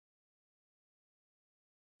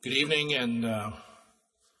Good evening, and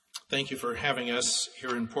thank you for having us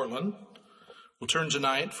here in Portland. We'll turn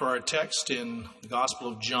tonight for our text in the Gospel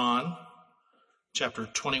of John, chapter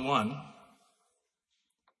 21.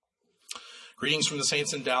 Greetings from the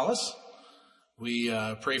saints in Dallas. We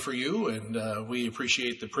pray for you, and we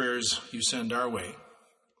appreciate the prayers you send our way.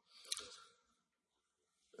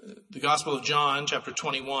 The Gospel of John, chapter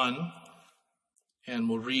 21, and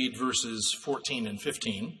we'll read verses 14 and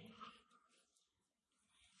 15.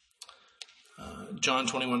 John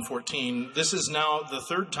 21:14. This is now the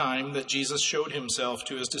third time that Jesus showed himself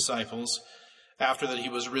to his disciples after that he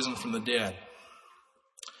was risen from the dead.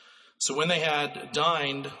 So when they had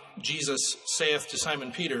dined, Jesus saith to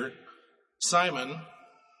Simon Peter, Simon,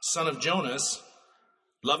 son of Jonas,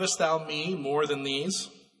 lovest thou me more than these?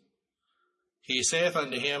 He saith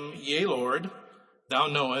unto him, Yea, Lord, thou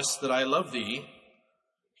knowest that I love thee.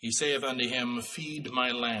 He saith unto him, Feed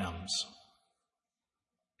my lambs.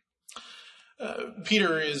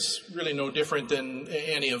 Peter is really no different than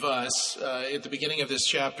any of us. At the beginning of this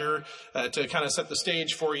chapter, to kind of set the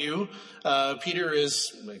stage for you, Peter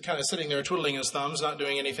is kind of sitting there twiddling his thumbs, not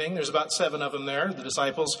doing anything. There's about 7 of them there, the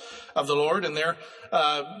disciples of the Lord, and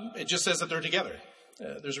it just says that they're together.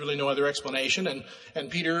 There's really no other explanation.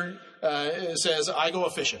 And Peter says, I go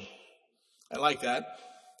a-fishing. I like that.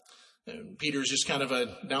 Peter's just kind of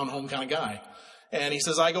a down-home kind of guy. And he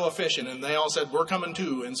says, I go a-fishing. And they all said, we're coming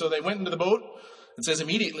too. And so they went into the boat. It says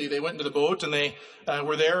immediately they went into the boat, and they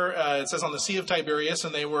were there, it says on the Sea of Tiberias,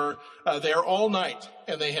 and they were there all night.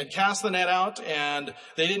 And they had cast the net out, and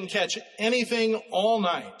they didn't catch anything all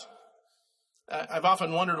night. I've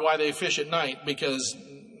often wondered why they fish at night, because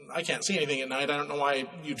I can't see anything at night. I don't know why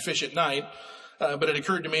you'd fish at night. But it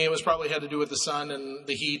occurred to me it was probably had to do with the sun and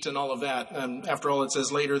the heat and all of that. And after all, it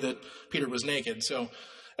says later that Peter was naked. So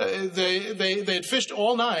they'd fished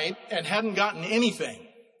all night and hadn't gotten anything.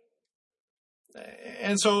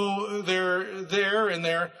 And so they're there and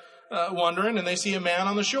they're wondering, and they see a man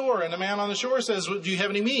on the shore, and the man on the shore says, well, do you have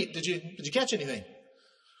any meat? Did you catch anything?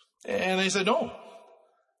 And they said, no.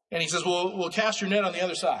 And he says, well, we'll cast your net on the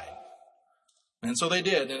other side. And so they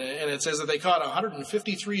did. And it says that they caught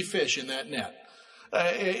 153 fish in that net.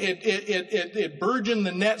 It burgeoned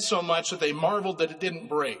the net so much that they marveled that it didn't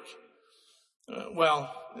break.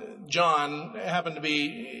 John happened to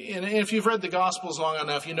be, and if you've read the Gospels long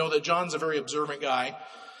enough, you know that John's a very observant guy.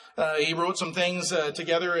 He wrote some things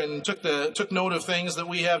together and took note of things that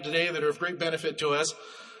we have today that are of great benefit to us.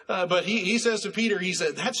 But he says to Peter, he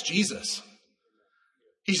said, that's Jesus.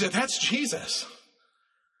 He said, that's Jesus.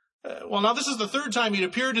 Now this is the third time he'd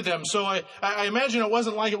appeared to them, so I imagine it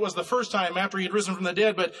wasn't like it was the first time after he'd risen from the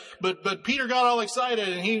dead, but Peter got all excited,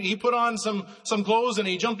 and he put on some clothes, and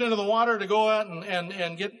he jumped into the water to go out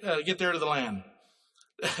and get there to the land.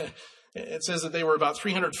 It says that they were about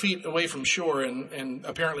 300 feet away from shore, and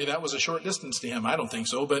apparently that was a short distance to him. I don't think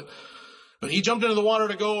so, but he jumped into the water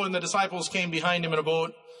to go, and the disciples came behind him in a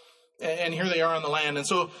boat. And here they are on the land. And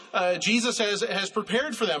so Jesus has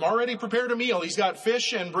prepared for them, already prepared a meal. He's got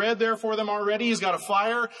fish and bread there for them already. He's got a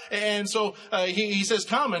fire. And so he says,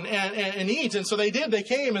 come and eat. And so they did. They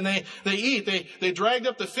came and they eat. They dragged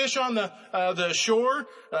up the fish on the shore.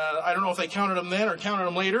 I don't know if they counted them then or counted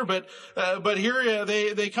them later. But here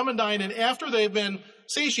they come and dine. And after they've been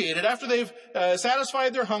satiated, after they've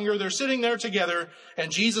satisfied their hunger, they're sitting there together.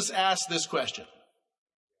 And Jesus asks this question.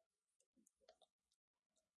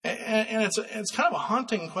 And it's kind of a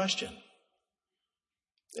haunting question.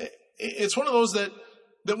 It's one of those that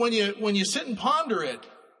when you sit and ponder it,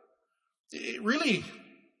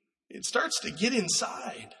 it starts to get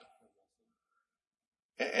inside.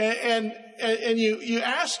 And you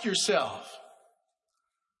ask yourself,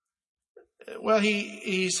 well,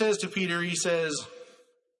 he says to Peter, he says,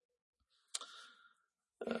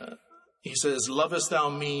 lovest thou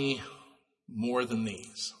me more than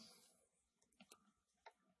these?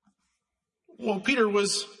 Well, Peter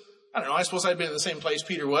was, I don't know, I suppose I'd been in the same place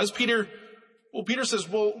Peter was. Peter says,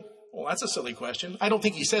 well, that's a silly question. I don't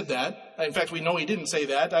think he said that. In fact, we know he didn't say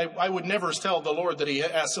that. I would never tell the Lord that he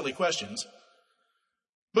asked silly questions.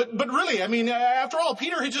 But really, I mean, after all,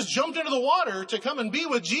 Peter had just jumped into the water to come and be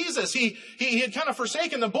with Jesus. He had kind of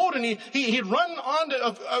forsaken the boat, and he'd run on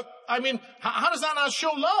to, how does that not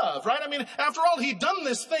show love, right? I mean, after all, he'd done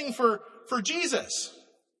this thing for Jesus.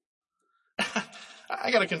 I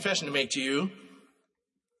got a confession to make to you.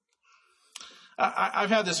 I've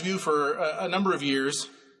had this view for a number of years,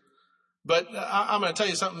 but I'm going to tell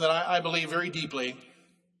you something that I believe very deeply,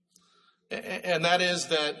 and that is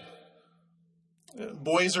that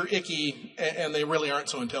boys are icky and they really aren't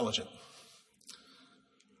so intelligent.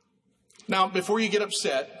 Now, before you get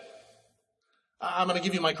upset, I'm going to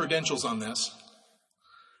give you my credentials on this.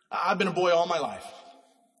 I've been a boy all my life.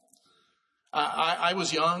 I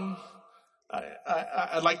was young.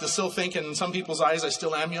 I'd like to still think in some people's eyes I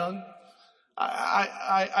still am young.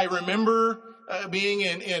 I remember being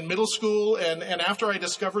in middle school, and after I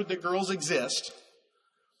discovered that girls exist,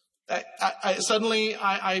 suddenly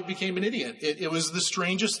I became an idiot. It was the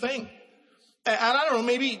strangest thing. And I don't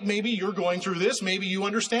know, maybe you're going through this. Maybe you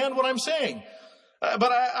understand what I'm saying.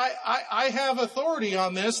 But I have authority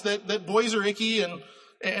on this that boys are icky and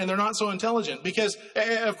they're not so intelligent. Because,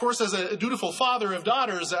 of course, as a dutiful father of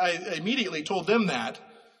daughters, I immediately told them that.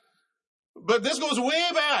 But this goes way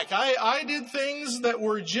back. I did things that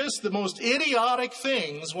were just the most idiotic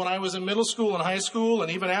things when I was in middle school and high school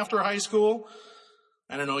and even after high school.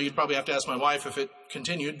 I don't know, you'd probably have to ask my wife if it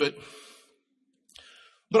continued, but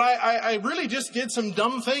I really just did some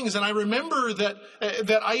dumb things. And I remember that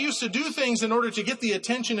I used to do things in order to get the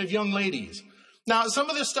attention of young ladies. Now, some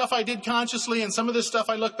of this stuff I did consciously, and some of this stuff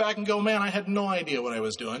I look back and go, man, I had no idea what I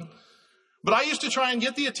was doing. But I used to try and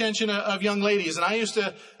get the attention of young ladies, and I used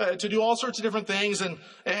to do all sorts of different things, and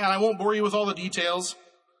I won't bore you with all the details.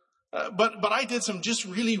 But I did some just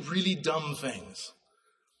really, really dumb things.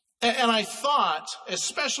 And I thought,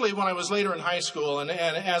 especially when I was later in high school, and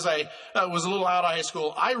as I was a little out of high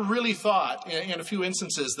school, I really thought in a few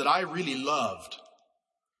instances that I really loved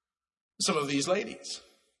some of these ladies.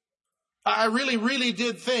 I really, really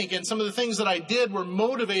did think, and some of the things that I did were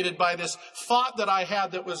motivated by this thought that I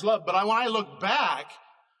had that was love. But when I look back,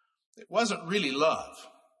 it wasn't really love.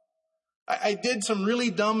 I did some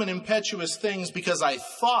really dumb and impetuous things because I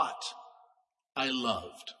thought I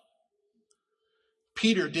loved.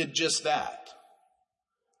 Peter did just that.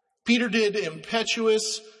 Peter did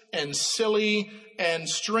impetuous and silly and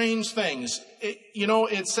strange things.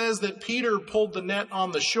 It says that Peter pulled the net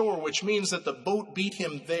on the shore, which means that the boat beat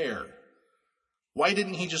him there. Why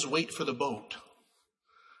didn't he just wait for the boat?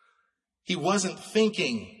 He wasn't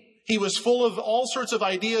thinking. He was full of all sorts of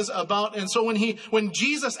ideas about, and so when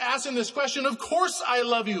Jesus asked him this question, of course I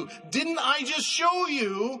love you. Didn't I just show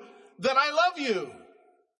you that I love you?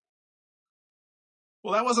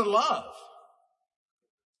 Well, that wasn't love.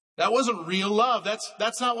 That wasn't real love.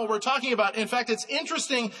 That's not what we're talking about. In fact, it's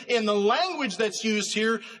interesting in the language that's used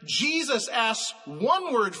here. Jesus asks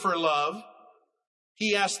one word for love.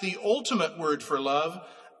 He asked the ultimate word for love,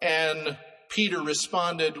 and Peter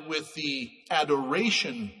responded with the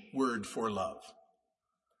adoration word for love.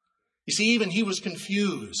 You see, even he was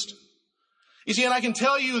confused. You see, and I can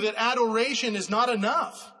tell you that adoration is not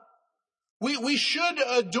enough. We should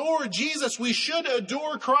adore Jesus. We should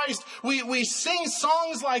adore Christ. We sing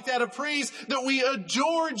songs like that of praise, that we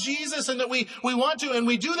adore Jesus and that we want to, and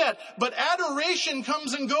we do that. But adoration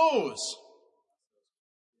comes and goes.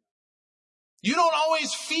 You don't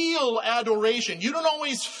always feel adoration. You don't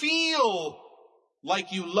always feel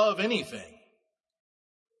like you love anything.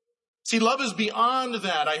 See, love is beyond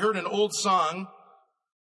that. I heard an old song,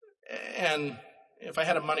 and if I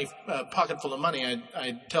had a pocket full of money,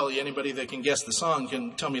 I'd tell you, anybody that can guess the song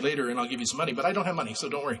can tell me later and I'll give you some money. But I don't have money, so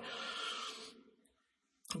don't worry.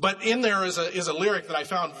 But in there is a lyric that I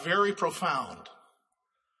found very profound.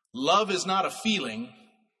 Love is not a feeling,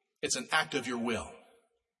 it's an act of your will.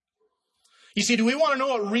 You see, do we want to know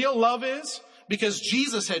what real love is? Because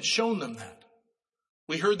Jesus had shown them that.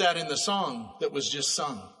 We heard that in the song that was just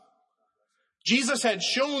sung. Jesus had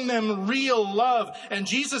shown them real love, and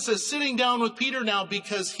Jesus is sitting down with Peter now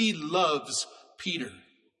because he loves Peter.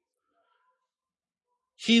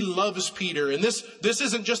 He loves Peter. And this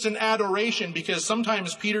isn't just an adoration, because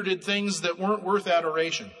sometimes Peter did things that weren't worth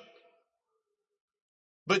adoration.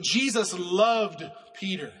 But Jesus loved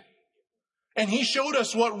Peter. And he showed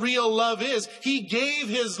us what real love is. He gave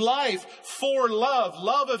his life for love.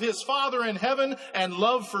 Love of his Father in heaven and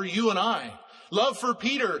love for you and I. Love for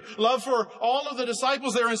Peter. Love for all of the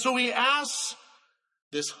disciples there. And so he asks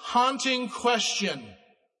this haunting question.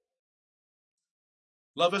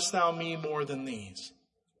 Lovest thou me more than these?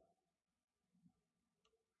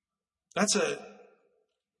 That's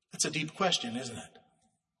a deep question, isn't it?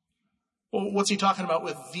 Well, what's he talking about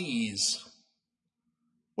with these?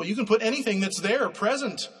 Well, you can put anything that's there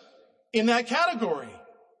present in that category.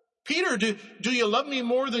 Peter, do you love me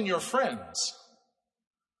more than your friends?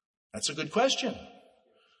 That's a good question.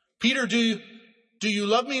 Peter, do you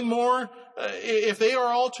love me more if they are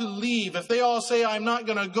all to leave, if they all say, I'm not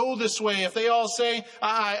going to go this way, if they all say,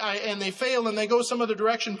 and they fail and they go some other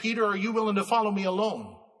direction, Peter, are you willing to follow me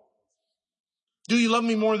alone? Do you love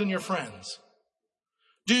me more than your friends?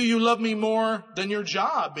 Do you love me more than your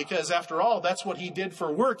job? Because after all, that's what he did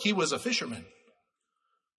for work. He was a fisherman.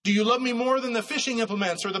 Do you love me more than the fishing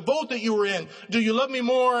implements or the boat that you were in? Do you love me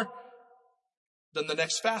more than the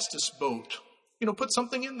next fastest boat? Put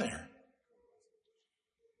something in there.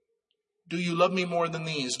 Do you love me more than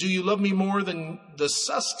these? Do you love me more than the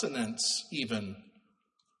sustenance even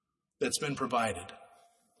that's been provided?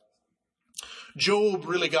 Job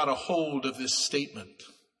really got a hold of this statement.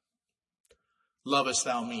 Lovest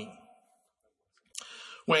thou me?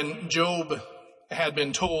 When Job had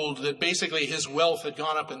been told that basically his wealth had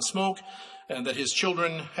gone up in smoke and that his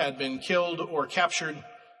children had been killed or captured,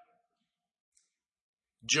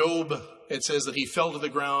 Job, it says that he fell to the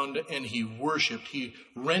ground and he worshiped. He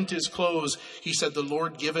rent his clothes. He said, the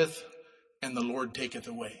Lord giveth and the Lord taketh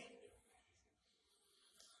away.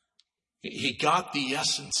 He got the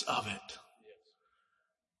essence of it.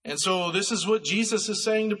 And so this is what Jesus is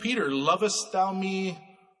saying to Peter. Lovest thou me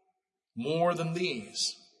more than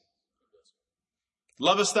these?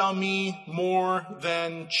 Lovest thou me more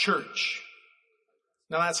than church?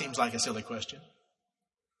 Now that seems like a silly question.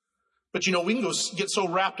 But we can get so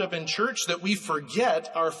wrapped up in church that we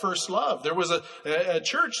forget our first love. There was a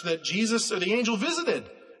church that Jesus or the angel visited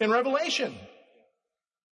in Revelation.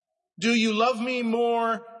 Do you love me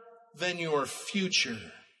more than your future?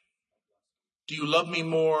 Do you love me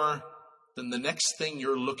more than the next thing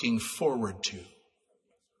you're looking forward to?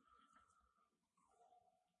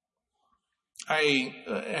 I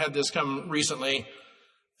had this come recently.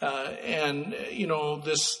 And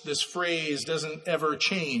this phrase doesn't ever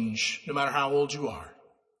change no matter how old you are.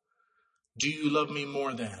 Do you love me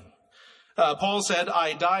more than? Paul said,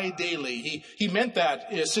 I die daily. He meant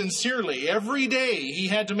that sincerely. Every day he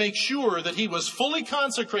had to make sure that he was fully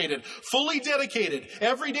consecrated, fully dedicated.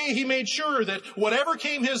 Every day he made sure that whatever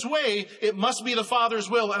came his way, it must be the Father's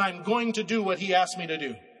will, and I'm going to do what he asked me to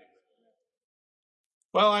do.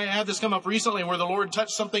 Well, I had this come up recently where the Lord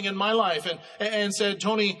touched something in my life and said,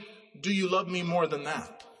 Tony, do you love me more than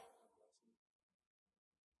that?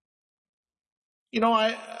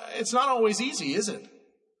 It's not always easy, is it?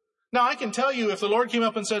 Now, I can tell you if the Lord came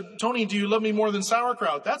up and said, Tony, do you love me more than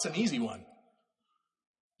sauerkraut? That's an easy one.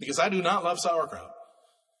 Because I do not love sauerkraut.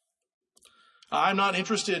 I'm not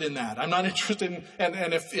interested in that. I'm not interested in,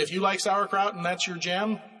 and if you like sauerkraut and that's your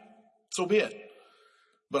jam, so be it.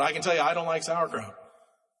 But I can tell you I don't like sauerkraut.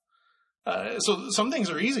 So some things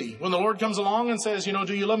are easy. When the Lord comes along and says,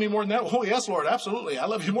 do you love me more than that? Oh, yes, Lord, absolutely. I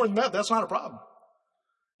love you more than that. That's not a problem.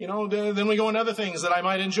 Then we go into other things that I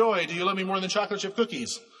might enjoy. Do you love me more than chocolate chip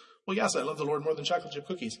cookies? Well, yes, I love the Lord more than chocolate chip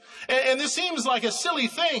cookies. And this seems like a silly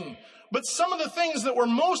thing, but some of the things that we're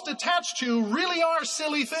most attached to really are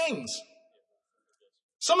silly things.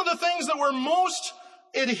 Some of the things that we're most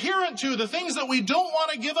adherent to, the things that we don't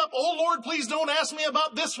want to give up. Oh, Lord, please don't ask me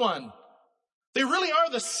about this one. They really are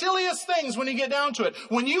the silliest things when you get down to it.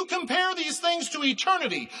 When you compare these things to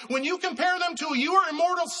eternity, when you compare them to your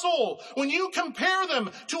immortal soul, when you compare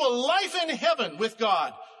them to a life in heaven with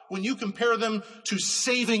God, when you compare them to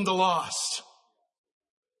saving the lost,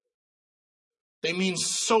 they mean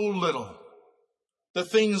so little. The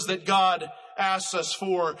things that God asks us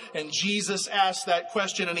for, and Jesus asked that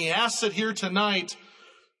question, and he asks it here tonight,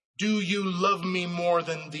 do you love me more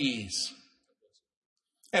than these?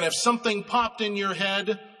 And if something popped in your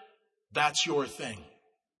head, that's your thing.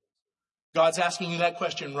 God's asking you that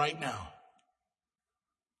question right now.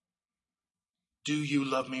 Do you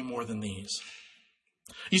love me more than these?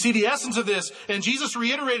 You see the essence of this, and Jesus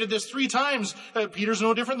reiterated this 3 times. Peter's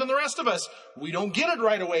no different than the rest of us. We don't get it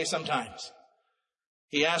right away sometimes.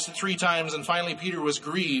 He asked it 3 times, and finally Peter was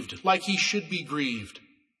grieved, like he should be grieved.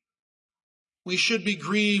 We should be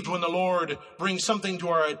grieved when the Lord brings something to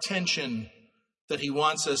our attention that he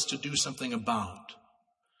wants us to do something about.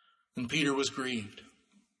 And Peter was grieved.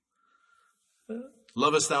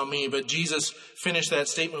 Lovest thou me? But Jesus finished that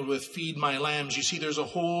statement with, feed my lambs. You see, there's a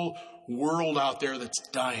whole world out there that's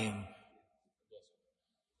dying.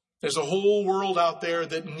 There's a whole world out there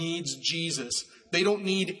that needs Jesus. They don't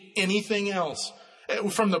need anything else.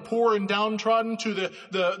 From the poor and downtrodden to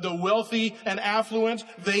the wealthy and affluent,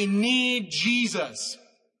 they need Jesus.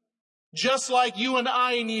 Just like you and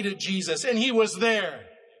I needed Jesus, and he was there.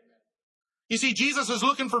 You see, Jesus is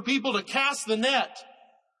looking for people to cast the net.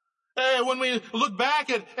 When we look back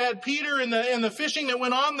at Peter and the fishing that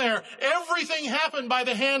went on there, everything happened by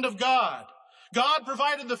the hand of God. God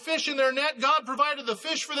provided the fish in their net. God provided the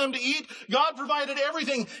fish for them to eat. God provided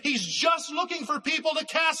everything. He's just looking for people to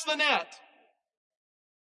cast the net.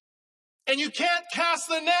 And you can't cast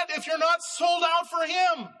the net if you're not sold out for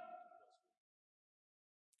him.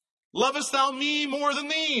 Lovest thou me more than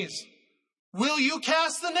these? Will you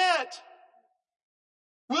cast the net?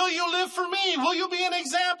 Will you live for me? Will you be an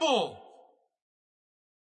example?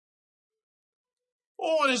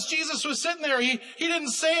 Oh, and as Jesus was sitting there, he didn't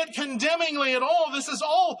say it condemningly at all. This is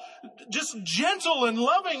all just gentle and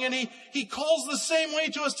loving. And he calls the same way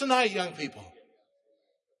to us tonight, young people.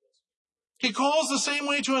 He calls the same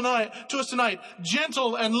way to us tonight,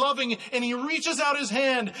 gentle and loving. And he reaches out his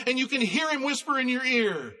hand and you can hear him whisper in your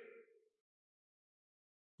ear,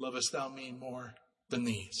 lovest thou me more than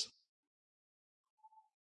these?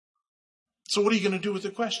 So what are you going to do with the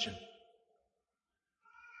question?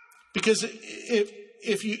 Because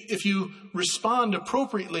if you respond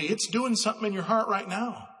appropriately, it's doing something in your heart right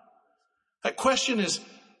now. That question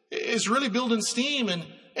is really building steam,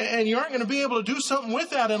 and you aren't going to be able to do something with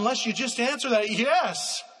that unless you just answer that,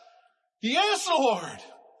 yes. Yes, Lord.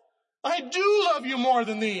 I do love you more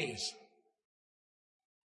than these.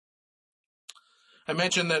 I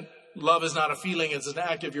mentioned that love is not a feeling, it's an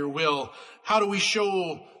act of your will. How do we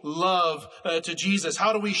show love to Jesus?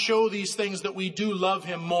 How do we show these things that we do love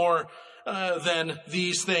him more than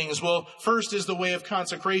these things? Well, first is the way of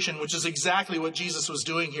consecration, which is exactly what Jesus was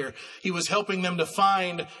doing here. He was helping them to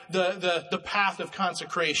find the path of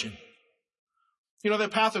consecration. You know, the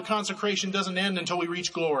path of consecration doesn't end until we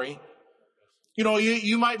reach glory. You know,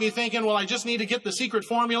 you might be thinking, well, I just need to get the secret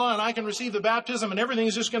formula and I can receive the baptism and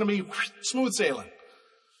everything's just going to be smooth sailing.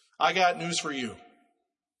 I got news for you.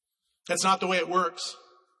 That's not the way it works.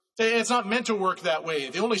 It's not meant to work that way.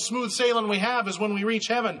 The only smooth sailing we have is when we reach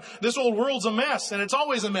heaven. This old world's a mess, and it's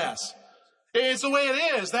always a mess. It's the way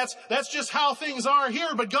it is. That's just how things are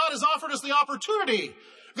here. But God has offered us the opportunity.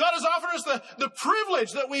 God has offered us the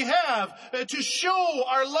privilege that we have to show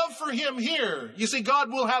our love for him here. You see,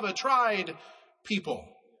 God will have a tried people.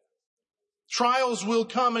 Trials will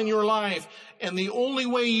come in your life, and the only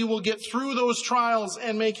way you will get through those trials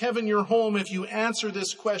and make heaven your home if you answer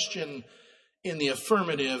this question in the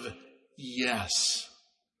affirmative, yes,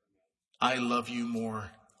 I love you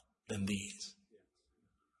more than these.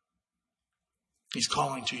 He's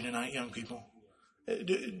calling to you tonight, young people.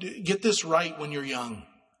 Get this right when you're young.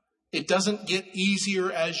 It doesn't get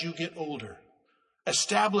easier as you get older.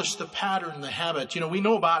 Establish the pattern, the habit. You know, we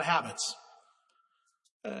know about habits.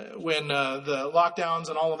 When the lockdowns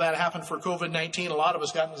and all of that happened for COVID-19, a lot of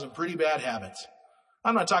us got into some pretty bad habits.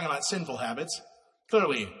 I'm not talking about sinful habits,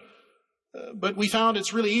 clearly. But we found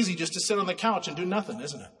it's really easy just to sit on the couch and do nothing,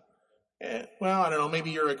 isn't it? Well, I don't know,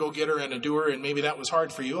 maybe you're a go-getter and a doer, and maybe that was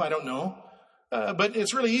hard for you, I don't know. But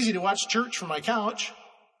it's really easy to watch church from my couch.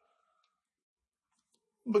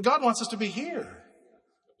 But God wants us to be here.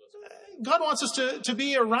 God wants us to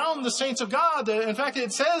be around the saints of God. In fact,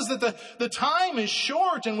 it says that the time is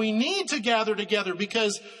short and we need to gather together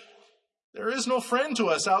because there is no friend to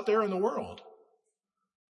us out there in the world.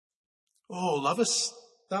 Oh, lovest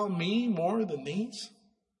thou me more than these?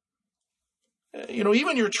 You know,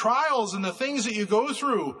 even your trials and the things that you go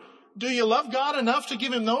through, do you love God enough to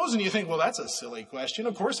give him those? And you think, well, that's a silly question.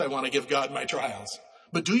 Of course I want to give God my trials.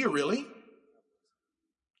 But do you really?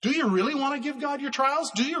 Do you really want to give God your trials?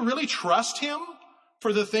 Do you really trust him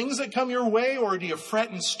for the things that come your way? Or do you fret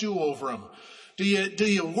and stew over them? Do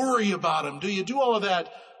you worry about them? Do you do all of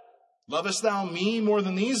that? Lovest thou me more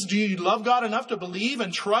than these? Do you love God enough to believe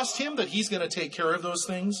and trust him that he's going to take care of those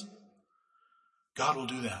things? God will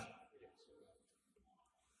do that.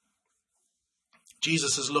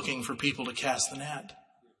 Jesus is looking for people to cast the net.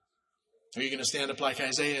 Are you going to stand up like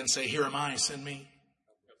Isaiah and say, here am I, send me?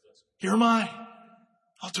 Here am I.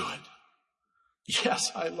 I'll do it.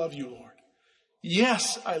 Yes, I love you, Lord.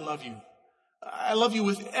 Yes, I love you. I love you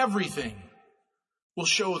with everything. We'll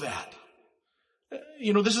show that.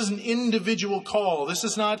 You know, this is an individual call. This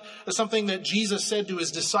is not something that Jesus said to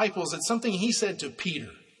his disciples. It's something he said to Peter.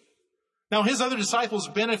 Now, his other disciples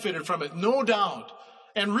benefited from it, no doubt.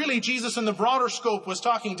 And really, Jesus in the broader scope was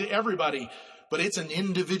talking to everybody. But it's an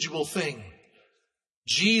individual thing.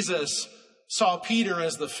 Jesus saw Peter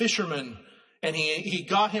as the fisherman, and he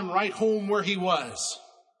got him right home where he was.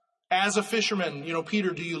 As a fisherman, you know,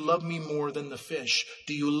 Peter, do you love me more than the fish?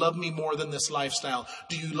 Do you love me more than this lifestyle?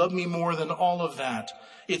 Do you love me more than all of that?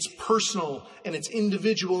 It's personal and it's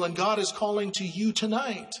individual, and God is calling to you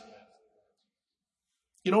tonight.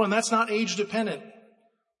 You know, and that's not age dependent.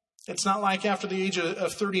 It's not like after the age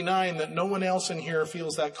of 39 that no one else in here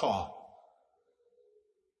feels that call.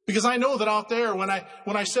 Because I know that out there, when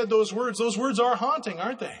I said those words are haunting,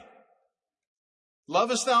 aren't they?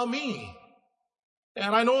 Lovest thou me?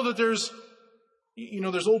 And I know that there's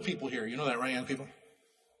old people here. You know that, right, young people?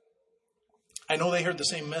 I know they heard the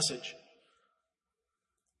same message.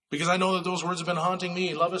 Because I know that those words have been haunting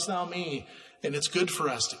me. Lovest thou me? And it's good for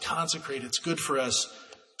us to consecrate. It's good for us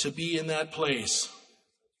to be in that place.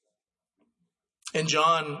 In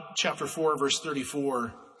John chapter 4, verse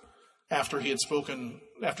 34, after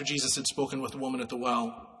Jesus had spoken with the woman at the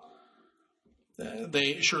well.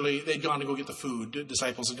 They'd gone to go get the food. The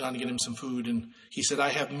disciples had gone to get him some food, and he said, I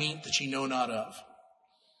have meat that ye know not of.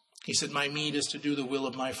 He said, my meat is to do the will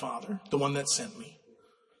of my Father, the one that sent me.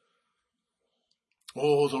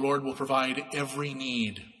 Oh, the Lord will provide every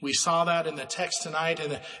need. We saw that in the text tonight,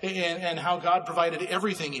 and how God provided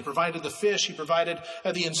everything. He provided the fish. He provided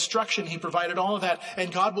the instruction. He provided all of that.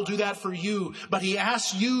 And God will do that for you. But he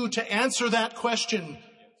asks you to answer that question.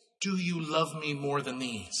 Do you love me more than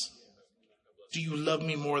these? Do you love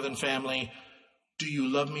me more than family? Do you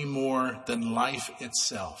love me more than life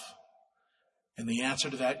itself? And the answer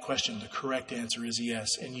to that question, the correct answer is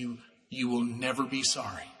yes. And you will never be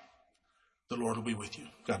sorry. The Lord will be with you.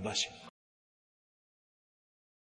 God bless you.